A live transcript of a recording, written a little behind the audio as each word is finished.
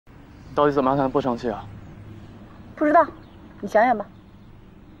到底怎么样才能不生气啊？不知道，你想想吧。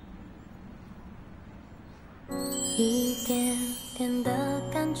一点点的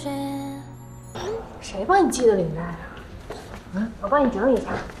感觉。谁帮你系的领带啊？我帮你整理一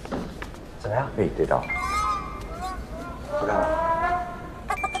下。怎么样？哎，这招不干了。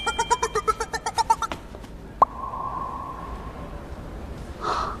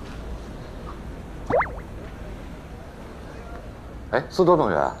哎，司徒同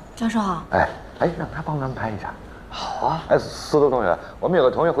学。教授好。哎，让他帮咱们拍一下。好啊。哎，司徒同学，我们有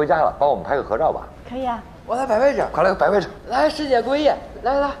个同学回家了，帮我们拍个合照吧。可以啊。我来摆位置，快来摆位置。来，师姐顾一，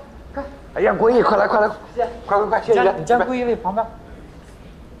来，快！哎呀，顾一，快来，快！谢谢。你站顾一位旁边。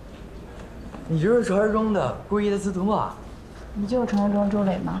你就是传说中的顾一的司徒末。你就是传说中周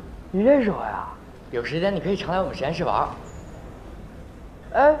磊吗？你认识我呀？有时间你可以常来我们实验室玩。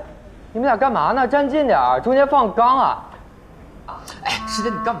哎，你们俩干嘛呢？站近点儿，中间放缸啊！哎，师姐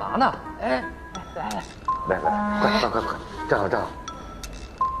你干嘛呢？哎，来，快，站好。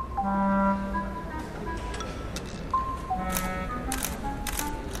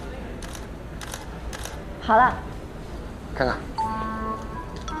好了，看看。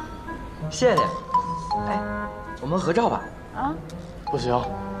谢谢你。哎，我们合照吧。啊？不行。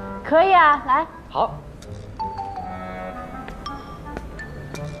可以啊，来。好。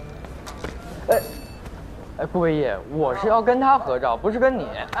顾伟业，我是要跟他合照，不是跟你。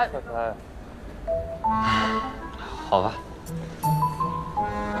哎，好吧。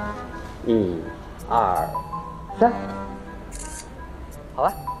1、2、3，好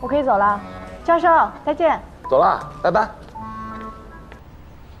了，我可以走了。教授，再见。走了，拜拜。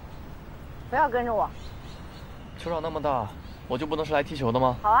不要跟着我。球场那么大，我就不能是来踢球的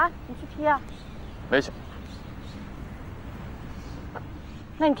吗？好啊，你去踢啊。没去。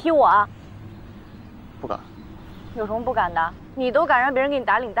那你踢我啊？不敢。有什么不敢的？你都敢让别人给你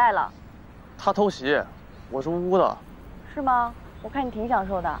打领带了。他偷袭，我是无辜的。是吗？我看你挺享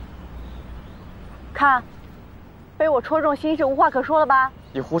受的。看，被我戳中心事，无话可说了吧？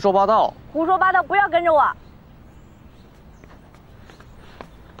你胡说八道！胡说八道！不要跟着我！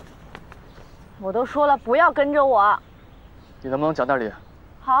我都说了，不要跟着我。你能不能讲点理？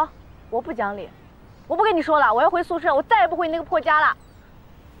好，我不讲理，我不跟你说了，我要回宿舍，我再也不回你那个破家了。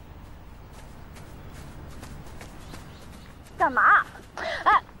干嘛？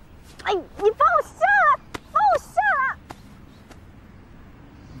哎，你放我下来！放我下来！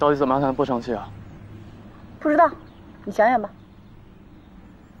到底怎么样才能不生气啊？不知道，你想想吧。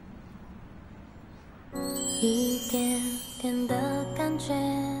一点点的感觉，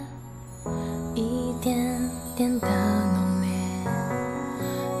一点点的浓烈，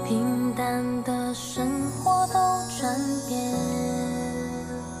平淡的生活都转变，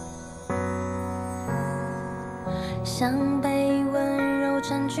像被温柔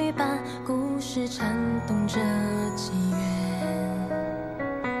占据般，故事颤动着几月，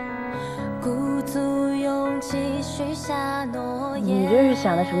鼓足勇气许下诺言。你这是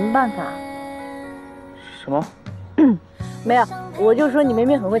想的什么办法？什么？没有，我就说你明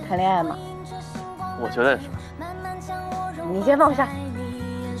明很会谈恋爱嘛。我觉得也是。你先放我下。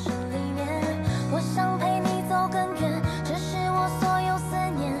我想陪你走更远，这是我所有思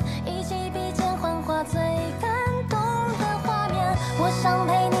念，一起比肩幻化最感动的画面。我想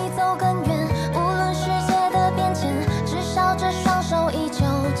陪你走更远，无论世界的变迁，至少这双手依旧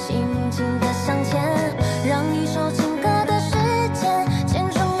轻轻地向前，让一首情歌的时间见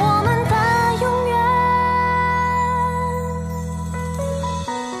证我们的永远。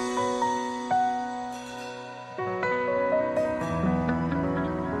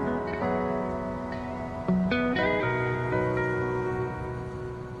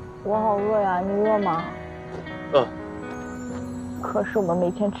我好饿呀，你饿吗？饿。可是我们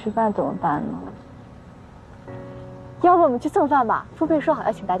没钱吃饭怎么办呢？要不我们去蹭饭吧？付费说好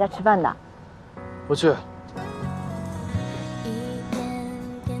要请大家吃饭的。不去。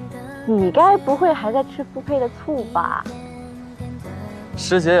你该不会还在吃付费的醋吧？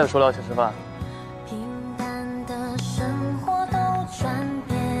师姐也说了要去吃饭。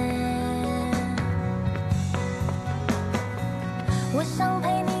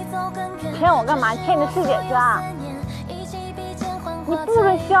骗我干嘛？骗你的师姐去啊！你不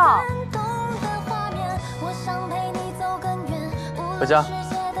准笑！回家，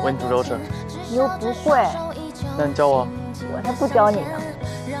我给你煮粥吃。你又不会。那你教我？我才不教你呢。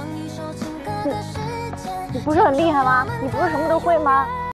你不是很厉害吗？你不是什么都会吗？